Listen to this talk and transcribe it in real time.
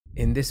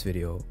In this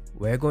video,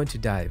 we're going to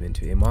dive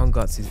into Iman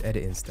Gadzhi's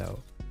editing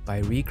style by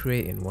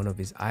recreating one of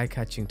his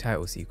eye-catching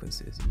title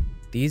sequences.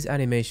 These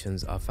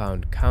animations are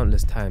found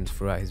countless times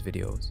throughout his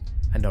videos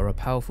and are a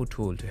powerful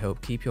tool to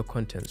help keep your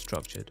content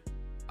structured.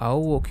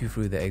 I'll walk you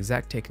through the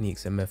exact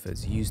techniques and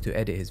methods used to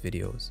edit his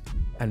videos,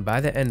 and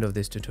by the end of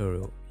this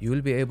tutorial, you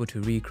will be able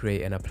to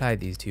recreate and apply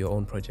these to your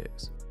own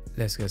projects.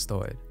 Let's get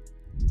started.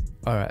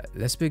 Alright,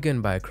 let's begin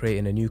by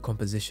creating a new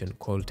composition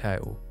called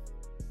title.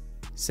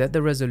 Set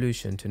the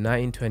resolution to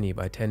 1920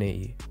 by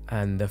 1080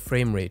 and the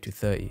frame rate to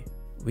 30.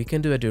 We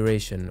can do a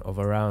duration of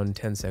around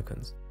 10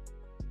 seconds.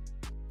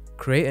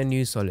 Create a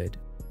new solid.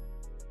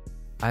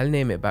 I'll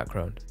name it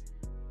background.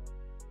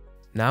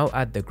 Now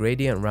add the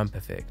gradient ramp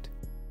effect.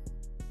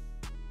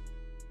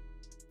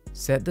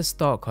 Set the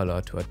start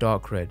color to a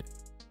dark red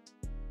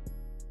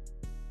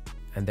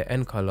and the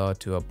end color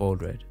to a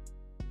bold red.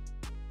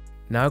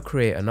 Now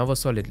create another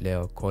solid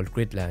layer called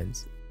grid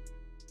lines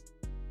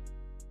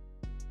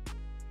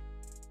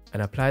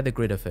and apply the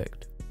grid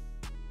effect.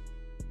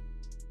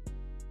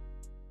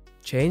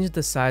 Change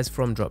the size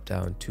from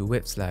dropdown to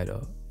width slider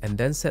and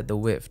then set the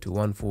width to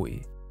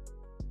 140.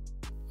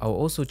 I'll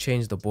also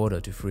change the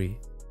border to 3.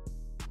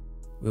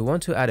 We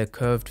want to add a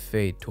curved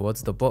fade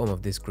towards the bottom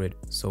of this grid,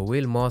 so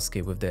we'll mask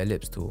it with the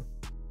ellipse tool.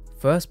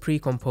 First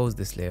pre-compose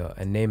this layer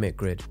and name it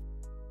grid.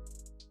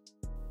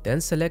 Then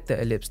select the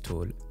ellipse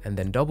tool and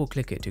then double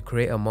click it to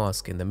create a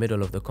mask in the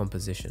middle of the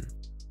composition.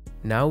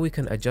 Now we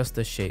can adjust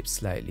the shape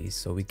slightly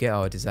so we get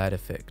our desired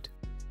effect.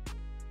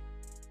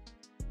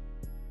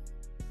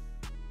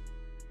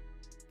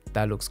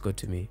 That looks good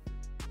to me.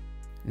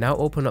 Now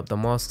open up the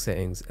mask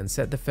settings and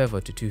set the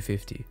feather to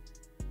 250.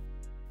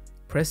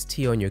 Press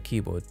T on your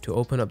keyboard to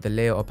open up the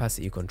layer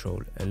opacity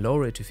control and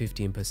lower it to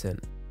 15%.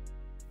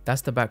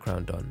 That's the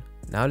background done.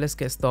 Now let's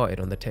get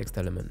started on the text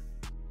element.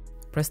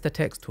 Press the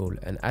text tool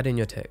and add in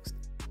your text.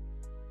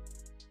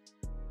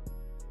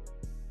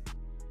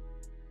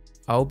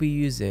 I'll be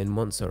using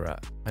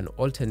Montserrat and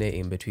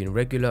alternating between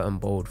regular and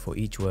bold for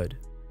each word.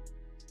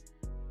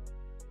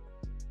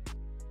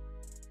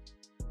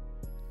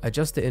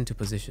 Adjust it into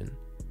position.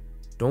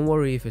 Don't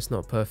worry if it's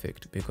not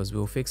perfect because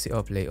we'll fix it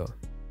up later.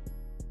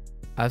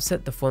 I've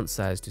set the font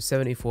size to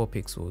 74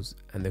 pixels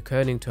and the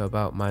kerning to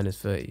about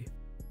 -30.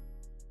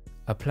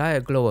 Apply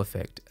a glow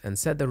effect and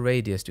set the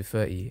radius to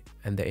 30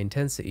 and the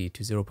intensity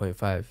to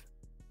 0.5.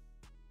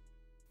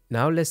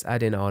 Now let's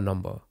add in our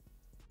number.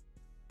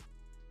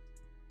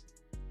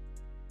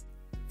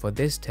 For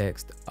this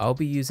text, I'll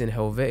be using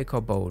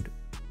Helvetica Bold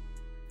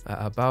at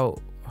about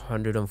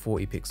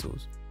 140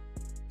 pixels.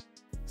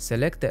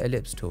 Select the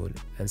ellipse tool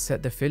and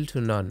set the fill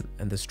to none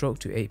and the stroke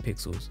to 8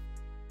 pixels.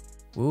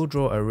 We'll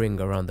draw a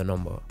ring around the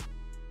number.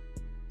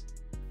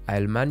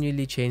 I'll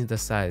manually change the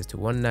size to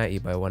 190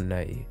 by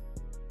 190.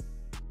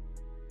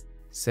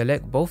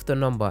 Select both the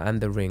number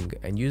and the ring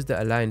and use the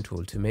align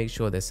tool to make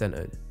sure they're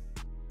centered.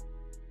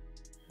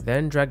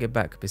 Then drag it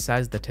back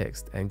besides the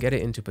text and get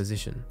it into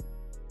position.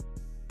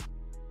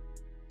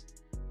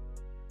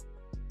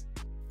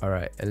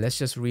 Alright, and let's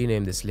just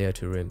rename this layer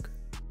to ring.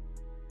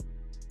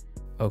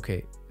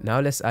 Okay,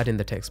 now let's add in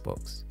the text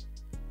box.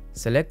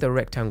 Select the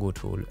rectangle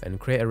tool and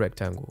create a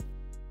rectangle.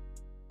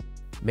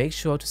 Make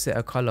sure to set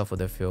a color for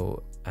the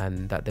fill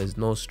and that there's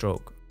no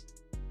stroke.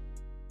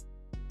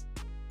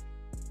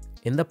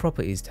 In the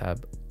properties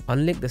tab,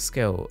 unlink the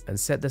scale and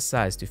set the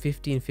size to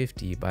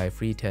 1550 by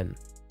 310.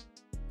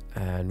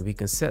 And we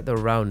can set the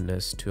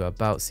roundness to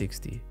about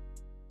 60.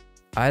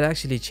 I'll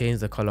actually change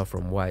the color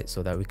from white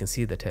so that we can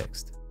see the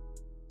text.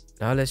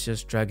 Now let's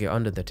just drag it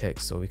under the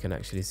text so we can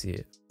actually see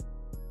it.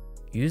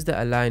 Use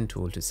the align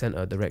tool to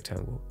center the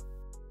rectangle.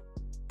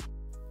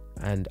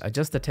 And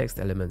adjust the text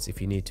elements if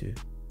you need to.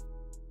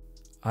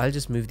 I'll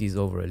just move these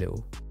over a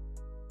little.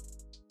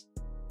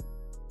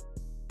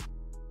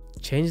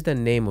 Change the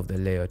name of the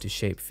layer to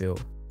shape fill.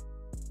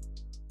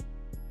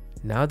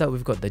 Now that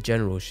we've got the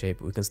general shape,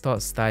 we can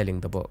start styling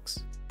the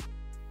box.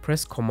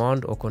 Press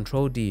Command or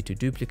Ctrl D to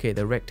duplicate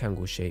the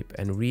rectangle shape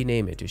and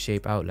rename it to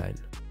shape outline.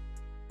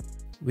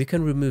 We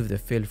can remove the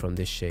fill from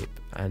this shape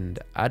and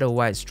add a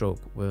white stroke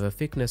with a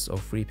thickness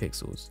of 3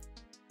 pixels.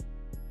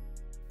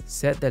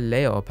 Set the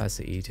layer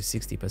opacity to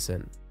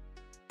 60%.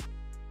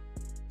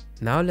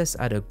 Now let's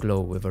add a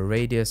glow with a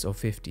radius of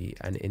 50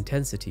 and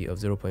intensity of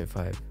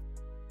 0.5.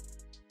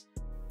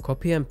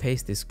 Copy and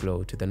paste this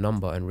glow to the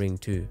number and ring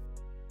too.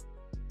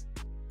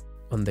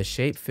 On the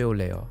shape fill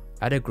layer,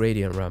 add a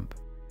gradient ramp.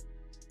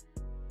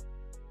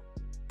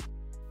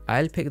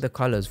 I'll pick the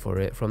colors for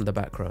it from the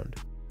background.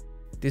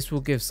 This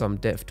will give some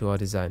depth to our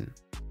design.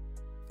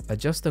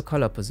 Adjust the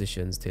color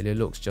positions till it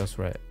looks just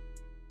right.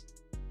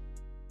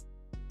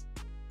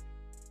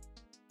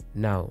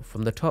 Now,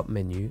 from the top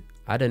menu,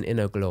 add an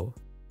inner glow.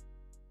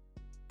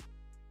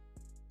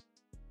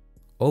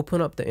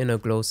 Open up the inner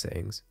glow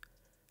settings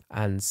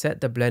and set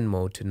the blend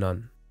mode to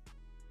none.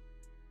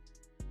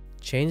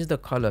 Change the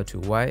color to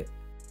white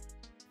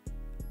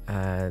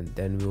and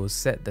then we'll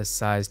set the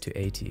size to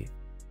 80.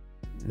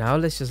 Now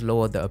let's just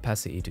lower the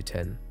opacity to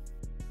 10.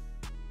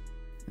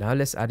 Now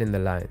let's add in the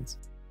lines.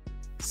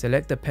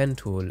 Select the pen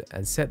tool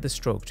and set the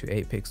stroke to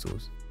 8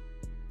 pixels.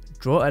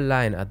 Draw a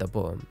line at the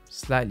bottom,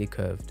 slightly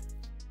curved.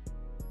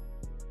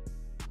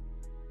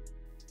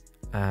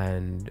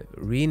 And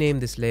rename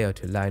this layer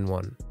to line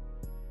 1.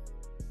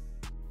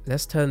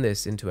 Let's turn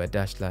this into a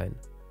dashed line.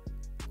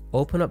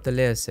 Open up the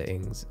layer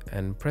settings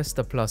and press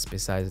the plus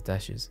beside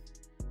dashes.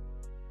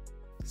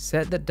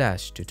 Set the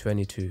dash to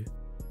 22.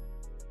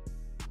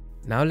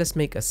 Now let's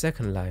make a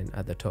second line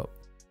at the top.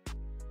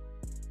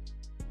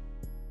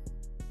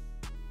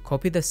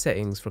 Copy the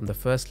settings from the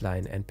first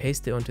line and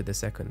paste it onto the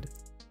second.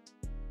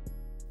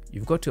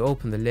 You've got to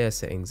open the layer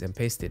settings and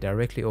paste it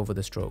directly over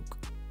the stroke.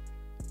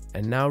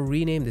 And now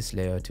rename this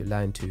layer to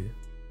line 2.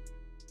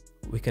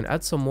 We can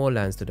add some more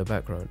lines to the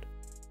background.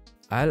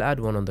 I'll add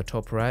one on the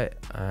top right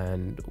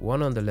and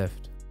one on the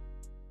left.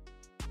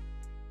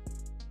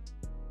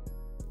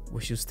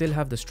 We should still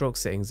have the stroke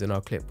settings in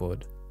our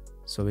clipboard,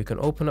 so we can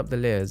open up the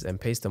layers and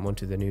paste them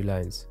onto the new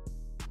lines.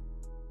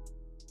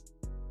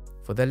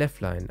 For the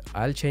left line,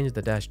 I'll change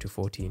the dash to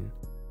 14.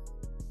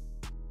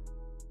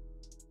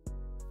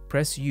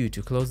 Press U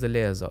to close the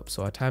layers up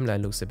so our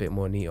timeline looks a bit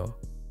more neater.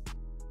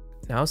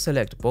 Now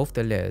select both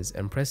the layers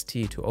and press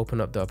T to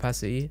open up the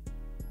opacity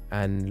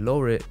and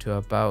lower it to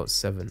about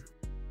 7.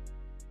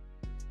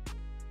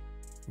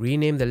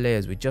 Rename the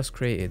layers we just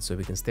created so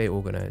we can stay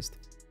organized.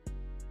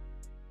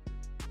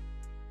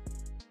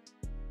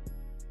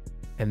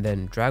 And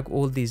then drag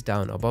all these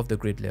down above the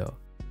grid layer.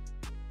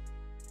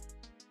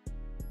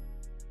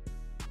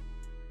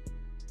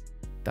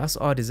 That's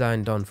our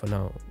design done for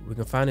now. We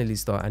can finally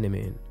start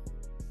animating.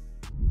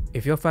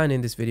 If you're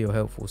finding this video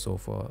helpful so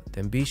far,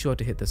 then be sure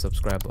to hit the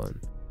subscribe button.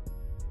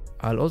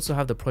 I'll also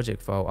have the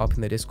project file up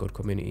in the Discord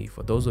community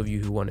for those of you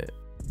who want it.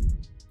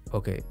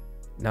 Okay,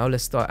 now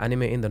let's start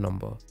animating the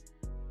number.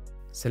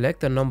 Select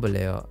the number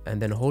layer and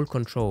then hold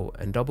Ctrl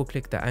and double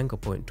click the anchor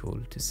point tool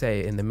to set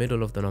it in the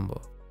middle of the number.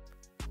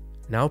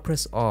 Now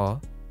press R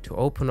to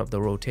open up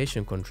the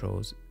rotation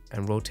controls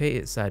and rotate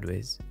it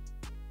sideways.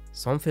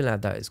 Something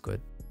like that is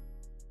good.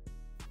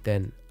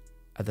 Then,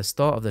 at the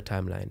start of the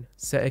timeline,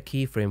 set a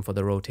keyframe for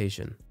the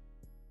rotation.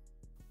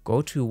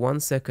 Go to 1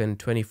 second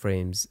 20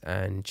 frames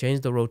and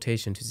change the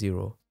rotation to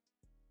 0.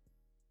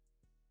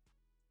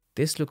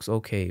 This looks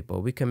okay,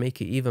 but we can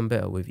make it even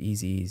better with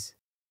Easy Ease.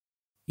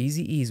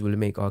 Easy Ease will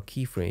make our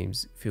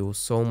keyframes feel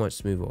so much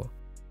smoother.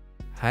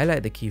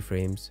 Highlight the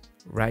keyframes,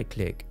 right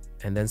click,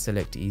 and then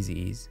select Easy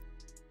Ease.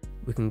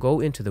 We can go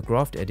into the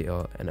graph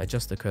editor and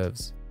adjust the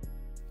curves.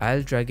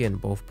 I'll drag in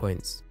both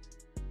points.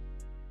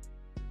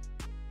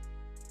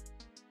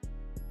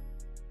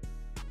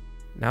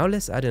 Now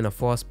let's add in a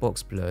fast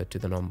box blur to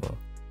the number.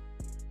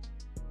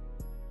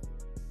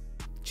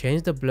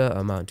 Change the blur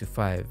amount to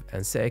 5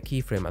 and set a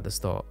keyframe at the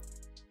start.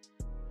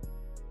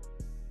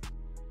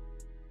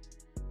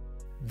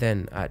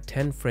 Then at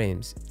 10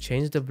 frames,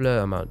 change the blur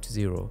amount to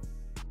 0.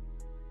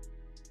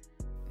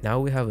 Now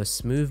we have a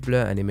smooth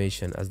blur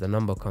animation as the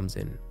number comes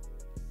in.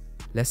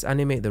 Let's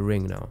animate the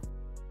ring now.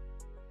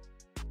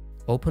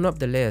 Open up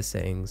the layer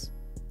settings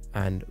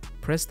and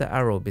press the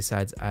arrow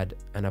besides add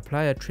and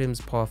apply a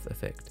trim's path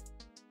effect.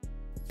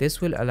 This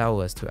will allow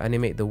us to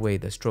animate the way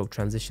the stroke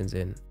transitions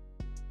in.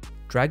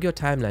 Drag your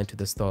timeline to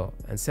the start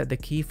and set the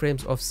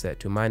keyframes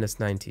offset to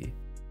 -90.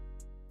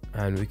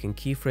 And we can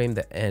keyframe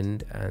the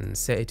end and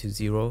set it to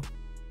 0.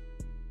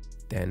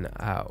 Then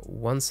at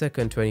 1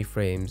 second 20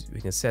 frames,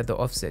 we can set the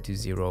offset to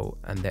 0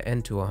 and the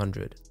end to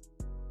 100.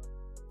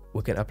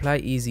 We can apply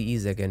Easy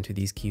Ease again to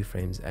these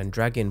keyframes and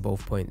drag in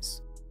both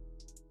points.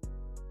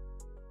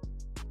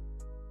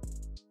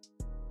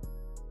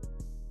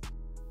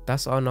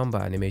 That's our number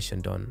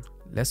animation done.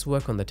 Let's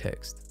work on the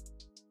text.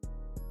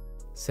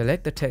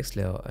 Select the text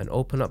layer and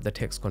open up the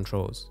text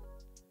controls.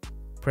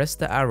 Press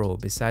the arrow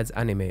besides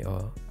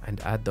animator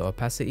and add the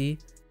opacity,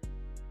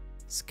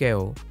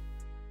 scale,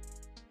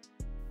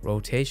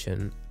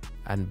 rotation,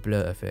 and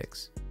blur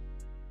effects.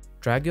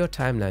 Drag your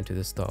timeline to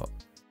the start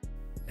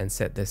and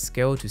set the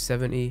scale to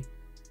 70,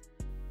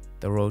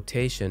 the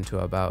rotation to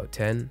about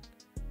 10,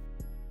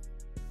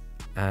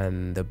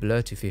 and the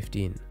blur to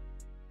 15.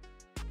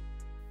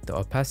 The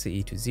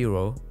opacity to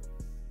 0.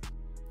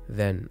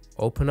 Then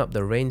open up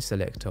the range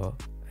selector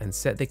and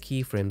set the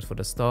keyframes for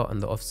the start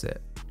and the offset.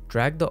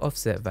 Drag the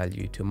offset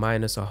value to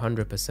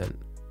 -100%,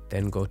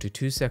 then go to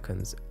 2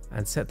 seconds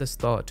and set the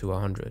start to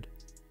 100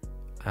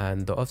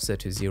 and the offset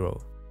to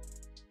 0.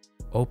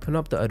 Open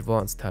up the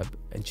advanced tab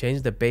and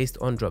change the based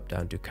on drop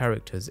down to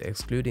characters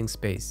excluding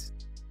space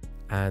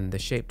and the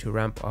shape to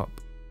ramp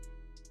up.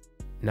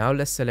 Now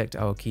let's select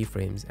our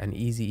keyframes and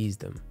Easy Ease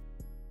them.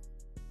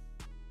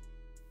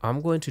 I'm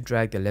going to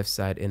drag the left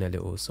side in a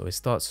little so it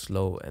starts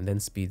slow and then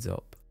speeds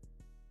up.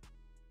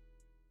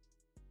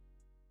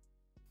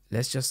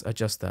 Let's just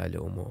adjust that a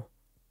little more.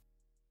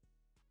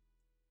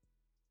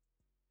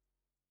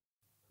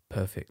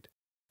 Perfect.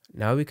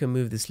 Now we can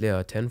move this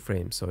layer 10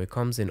 frames so it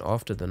comes in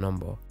after the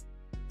number.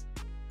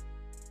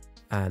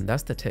 And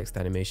that's the text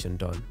animation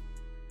done.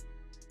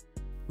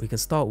 We can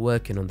start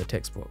working on the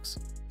text box.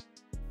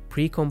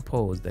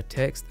 Pre-compose the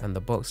text and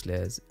the box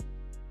layers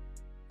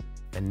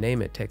and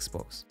name it text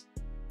box.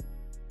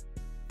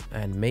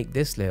 And make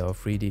this layer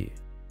 3D.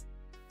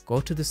 Go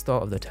to the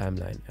start of the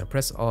timeline and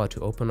press R to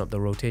open up the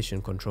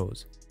rotation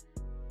controls.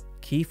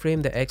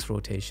 Keyframe the X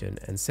rotation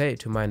and set it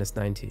to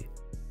 -90.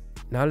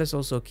 Now let's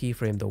also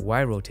keyframe the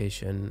Y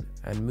rotation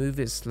and move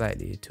it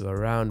slightly to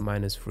around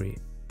 -3.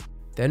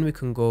 Then we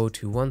can go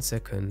to 1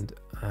 second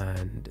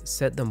and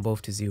set them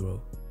both to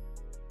 0.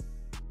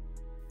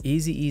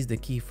 Easy ease the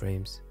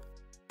keyframes.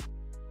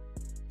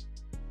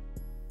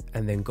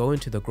 And then go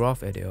into the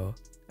graph editor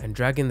and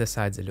drag in the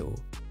sides a little.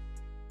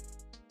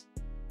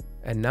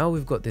 And now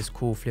we've got this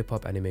cool flip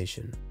up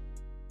animation.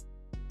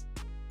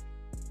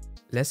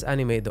 Let's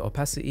animate the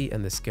opacity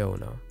and the scale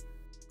now.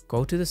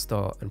 Go to the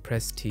start and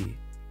press T.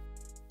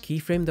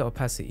 Keyframe the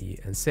opacity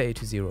and set it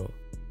to 0.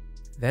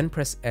 Then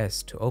press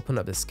S to open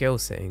up the scale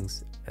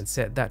settings and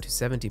set that to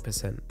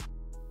 70%.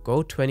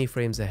 Go 20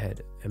 frames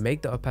ahead and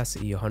make the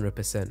opacity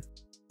 100%.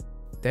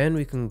 Then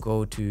we can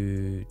go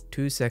to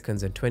 2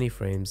 seconds and 20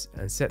 frames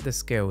and set the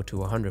scale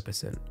to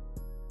 100%.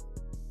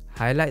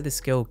 Highlight the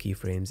scale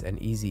keyframes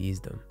and easy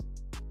ease them.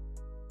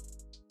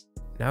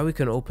 Now we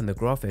can open the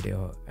graph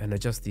editor and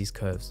adjust these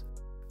curves.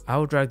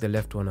 I'll drag the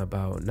left one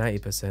about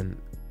 90%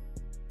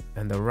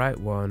 and the right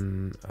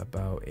one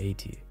about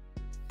 80%.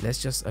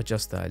 Let's just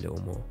adjust that a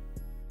little more.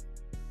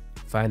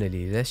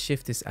 Finally, let's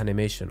shift this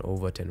animation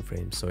over 10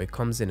 frames so it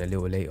comes in a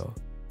little later.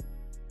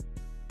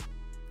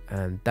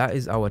 And that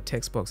is our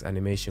text box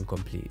animation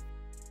complete.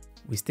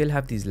 We still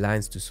have these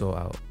lines to sort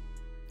out.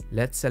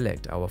 Let's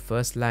select our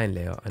first line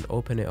layer and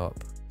open it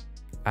up.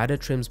 Add a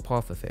trim's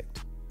path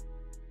effect.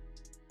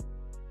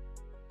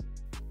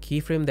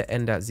 Keyframe the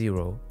end at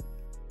 0.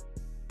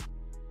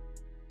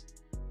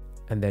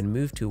 And then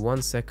move to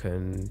 1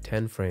 second,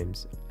 10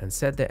 frames and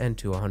set the end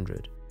to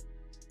 100.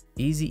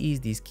 Easy ease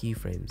these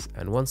keyframes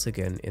and once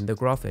again in the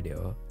graph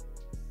editor,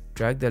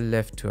 drag the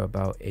left to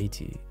about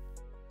 80.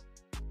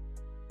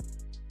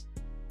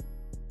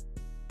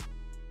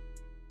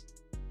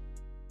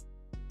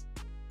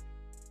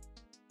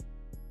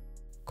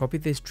 Copy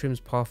this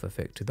trim's path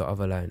effect to the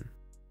other line.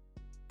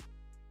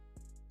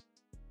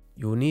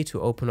 You will need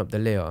to open up the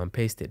layer and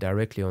paste it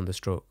directly on the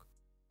stroke.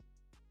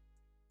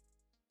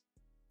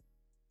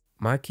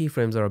 My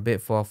keyframes are a bit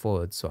far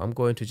forward, so I'm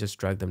going to just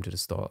drag them to the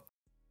start.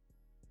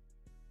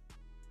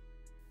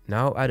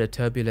 Now add a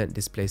turbulent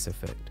displace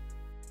effect.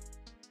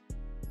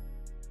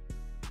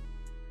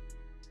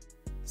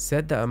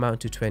 Set the amount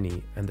to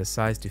 20 and the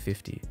size to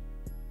 50.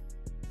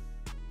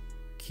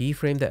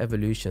 Keyframe the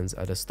evolutions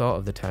at the start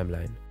of the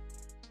timeline.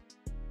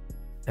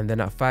 And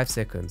then at 5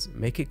 seconds,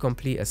 make it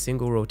complete a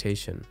single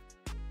rotation.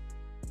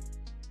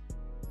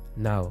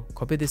 Now,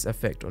 copy this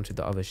effect onto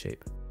the other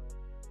shape.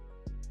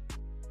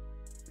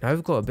 Now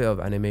we've got a bit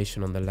of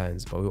animation on the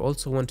lines, but we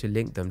also want to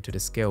link them to the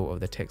scale of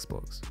the text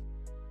box.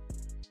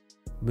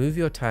 Move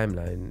your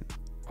timeline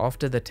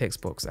after the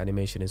text box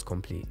animation is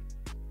complete,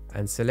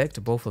 and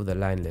select both of the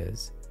line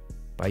layers.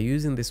 By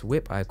using this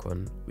whip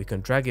icon, we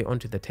can drag it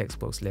onto the text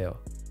box layer.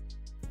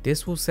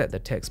 This will set the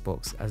text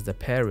box as the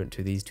parent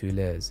to these two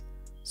layers,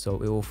 so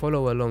it will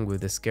follow along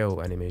with the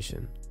scale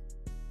animation.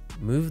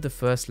 Move the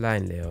first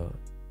line layer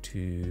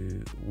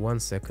to 1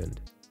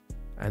 second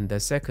and the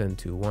second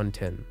to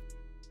 110.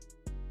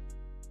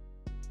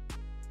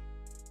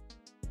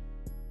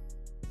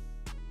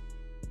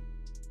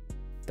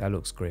 That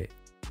looks great.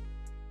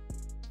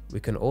 We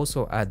can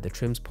also add the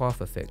trim's path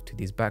effect to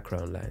these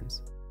background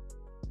lines.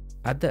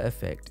 Add the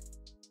effect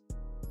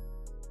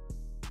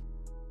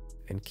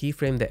and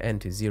keyframe the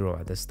end to 0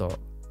 at the start.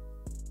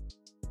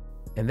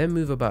 And then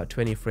move about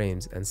 20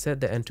 frames and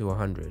set the end to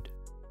 100.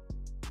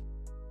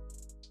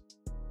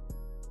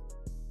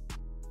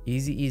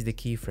 Easy ease the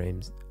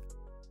keyframes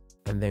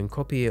and then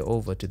copy it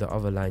over to the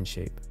other line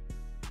shape.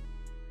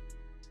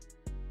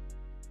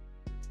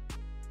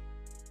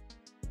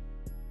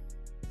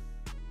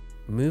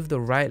 Move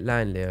the right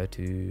line layer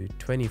to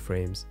 20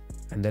 frames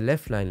and the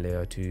left line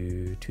layer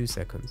to 2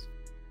 seconds.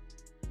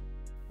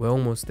 We're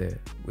almost there.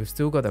 We've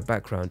still got the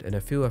background and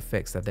a few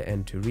effects at the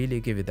end to really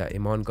give it that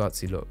Iman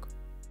Gadzhi look.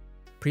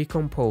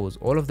 Pre-compose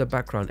all of the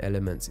background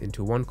elements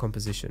into one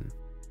composition.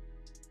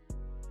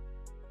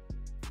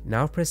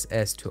 Now press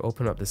S to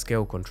open up the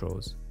scale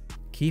controls.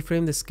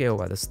 Keyframe the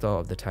scale at the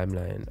start of the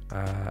timeline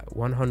at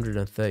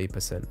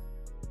 130%.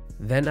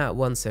 Then at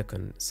 1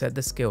 second, set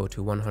the scale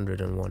to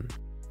 101.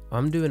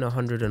 I'm doing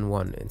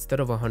 101 instead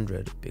of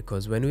 100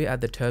 because when we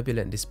add the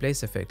turbulent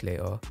displace effect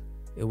later,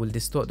 it will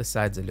distort the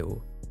sides a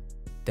little.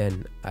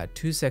 Then at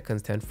 2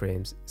 seconds 10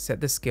 frames,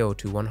 set the scale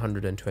to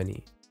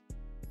 120.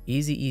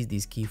 Easy ease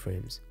these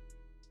keyframes.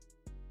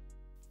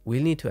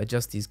 We'll need to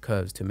adjust these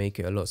curves to make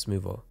it a lot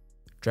smoother.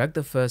 Drag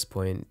the first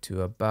point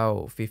to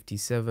about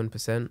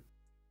 57%,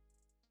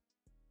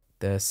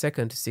 the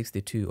second to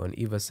 62 on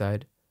either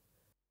side,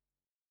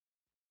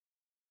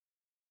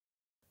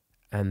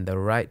 and the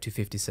right to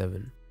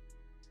 57.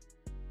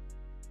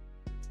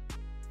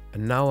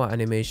 And now our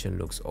animation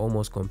looks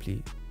almost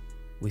complete.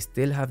 We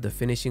still have the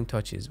finishing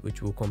touches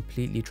which will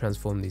completely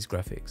transform these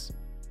graphics.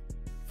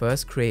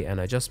 First create an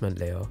adjustment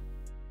layer,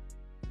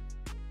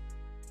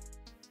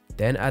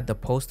 Then add the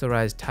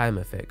posterized time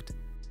effect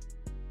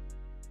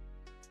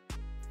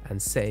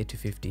and set it to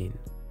 15.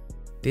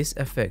 This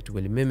effect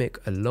will mimic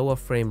a lower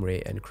frame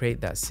rate and create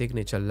that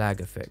signature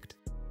lag effect.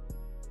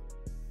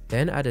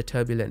 Then add a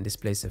turbulent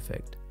displace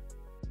effect.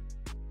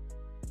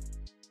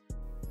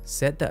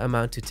 Set the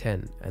amount to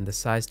 10 and the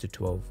size to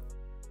 12.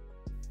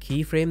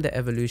 Keyframe the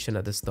evolution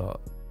at the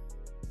start.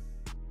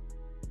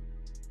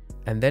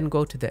 And then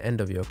go to the end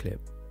of your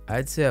clip,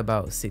 I'd say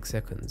about 6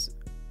 seconds,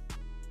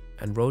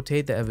 and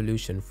rotate the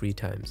evolution 3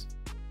 times.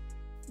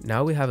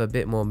 Now we have a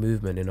bit more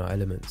movement in our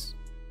elements.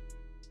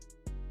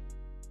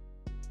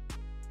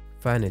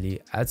 Finally,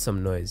 add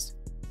some noise.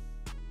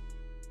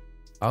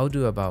 I'll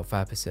do about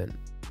 5%.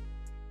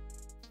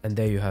 And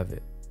there you have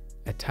it,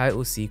 a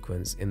title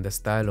sequence in the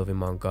style of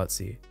Iman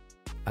Gadzhi.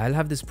 I'll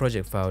have this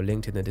project file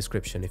linked in the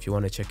description if you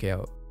want to check it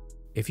out.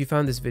 If you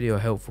found this video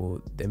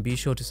helpful, then be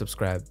sure to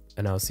subscribe,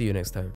 and I'll see you next time.